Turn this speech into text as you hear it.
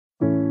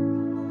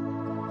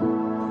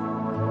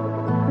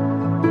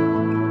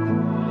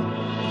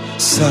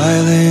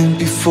silent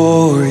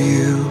before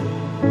you,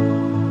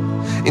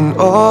 in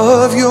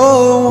awe of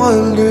your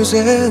wonders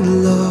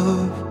and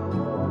love,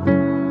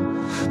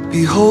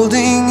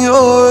 beholding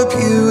your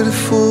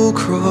beautiful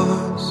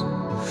cross.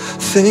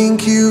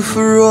 Thank you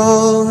for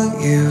all that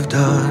you've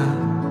done.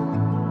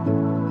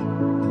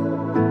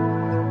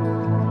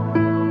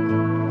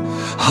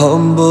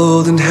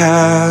 Humbled and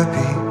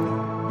happy,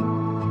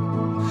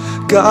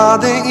 God,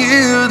 that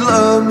you'd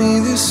love me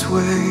this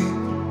way,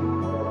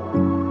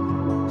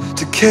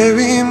 to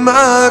carry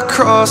my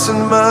cross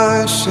and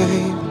my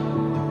shame.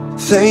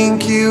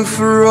 Thank you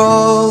for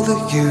all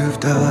that you've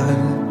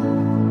done.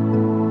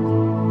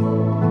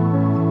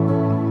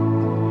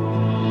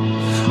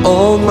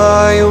 All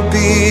my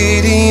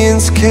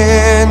obedience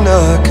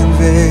cannot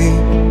convey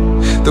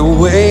the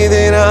way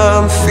that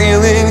I'm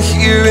feeling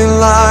here in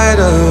light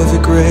of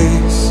your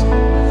grace.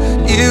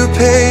 You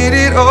paid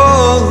it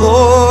all,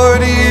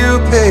 Lord, you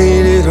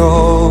paid it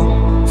all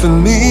for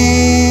me.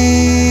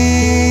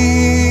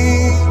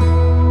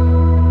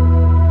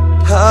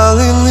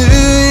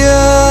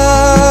 Hallelujah,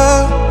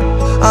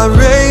 I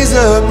raise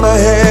up my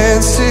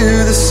hands to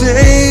the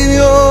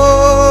Savior,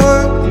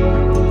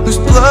 whose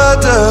blood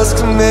does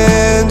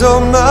command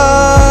all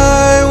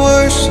my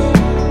worship.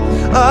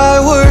 I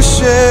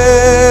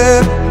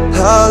worship,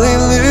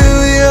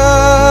 hallelujah.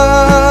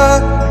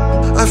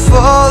 I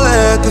fall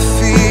at the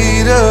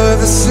feet of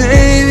the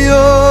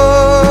Savior,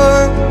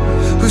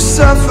 who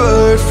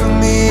suffered for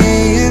me,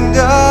 and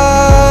I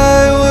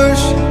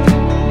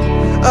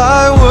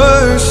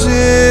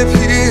worship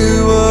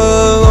you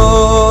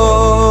alone.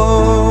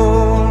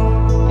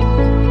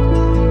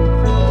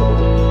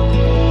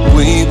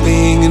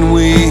 Weeping and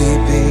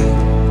weeping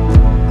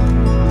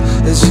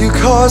as you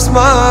caused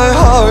my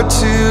heart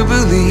to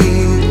believe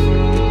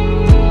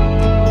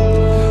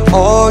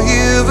all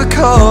you've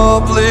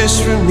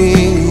accomplished for me.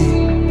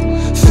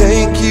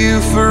 Thank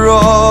you for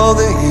all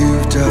that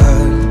you've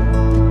done.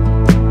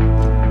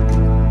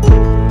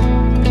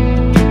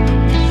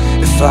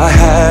 If I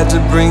had to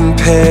bring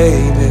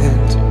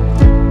payment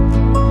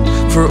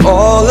for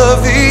all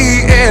of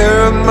the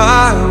error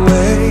my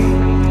way,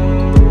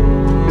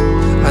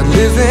 I'd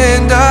live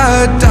and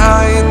I'd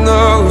die in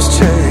those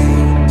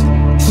chains.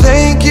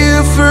 Thank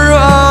you for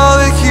all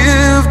that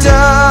you've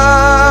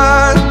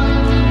done.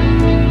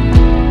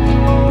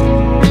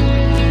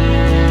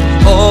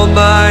 All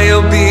my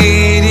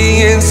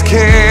obedience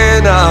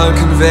cannot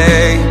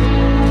convey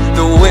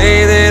the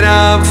way that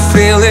I'm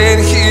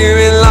feeling here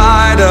in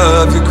light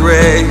of your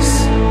grace.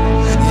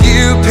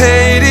 You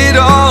paid it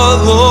all,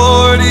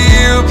 Lord,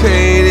 you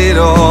paid it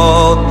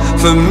all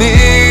for me.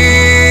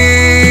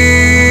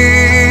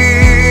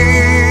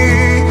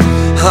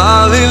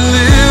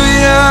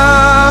 Hallelujah,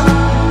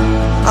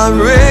 I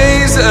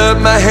raise up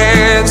my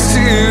hands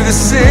to the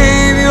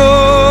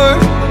Savior,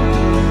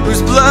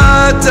 whose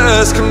blood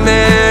does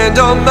command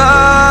all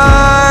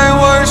my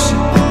worship.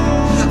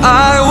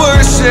 I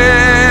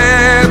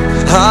worship,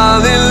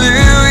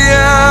 hallelujah.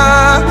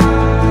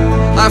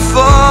 I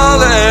fall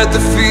at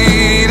the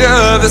feet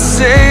of the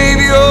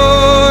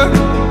Savior,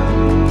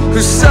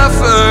 who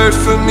suffered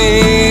for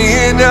me,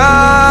 and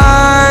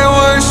I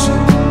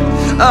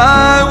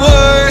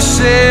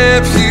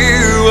worship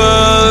you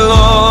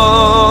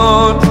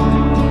alone.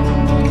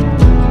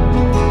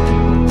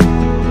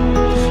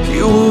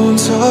 Your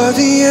wounds are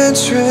the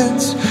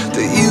entrance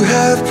that you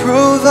have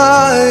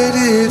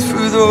provided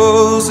for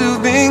those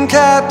who've been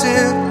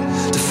captive,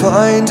 to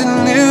find a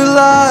new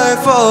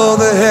life. All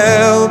the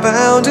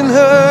hell-bound and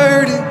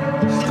hurting,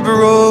 the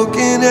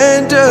broken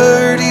and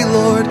dirty,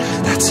 Lord,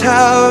 that's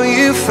how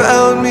you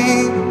found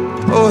me.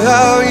 Oh,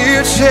 how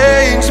you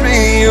changed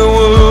me. Your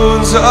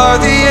wounds are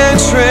the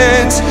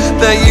entrance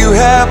that you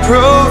have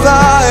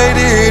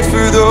provided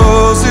for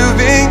those who've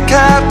been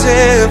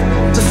captive,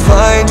 to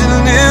find a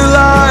new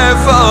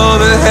life. All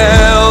the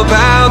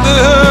hell-bound, the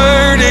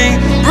hurting,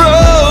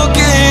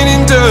 broken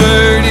and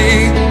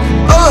dirty,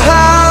 oh,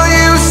 how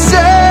you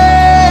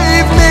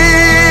saved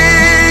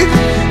me.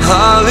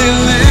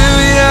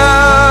 Hallelujah,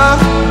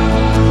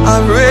 I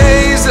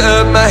raise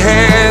up my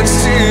hands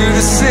to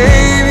the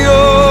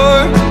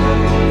Savior,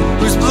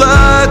 whose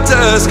blood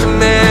does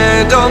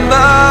command all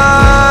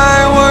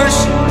my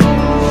worship.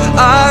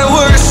 I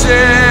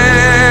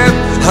worship,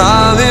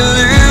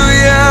 hallelujah.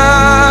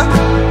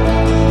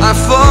 I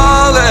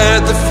fall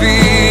at the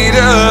feet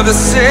of the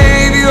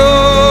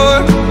Savior,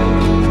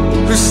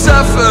 who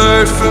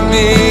suffered for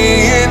me,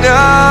 and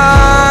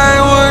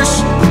I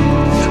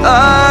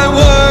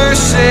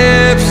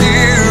worship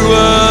you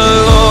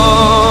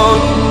alone.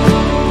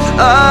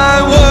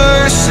 I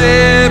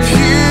worship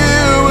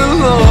you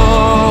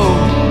alone.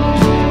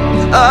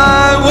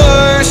 I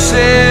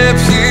worship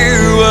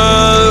you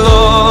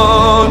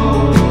alone.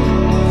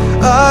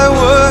 I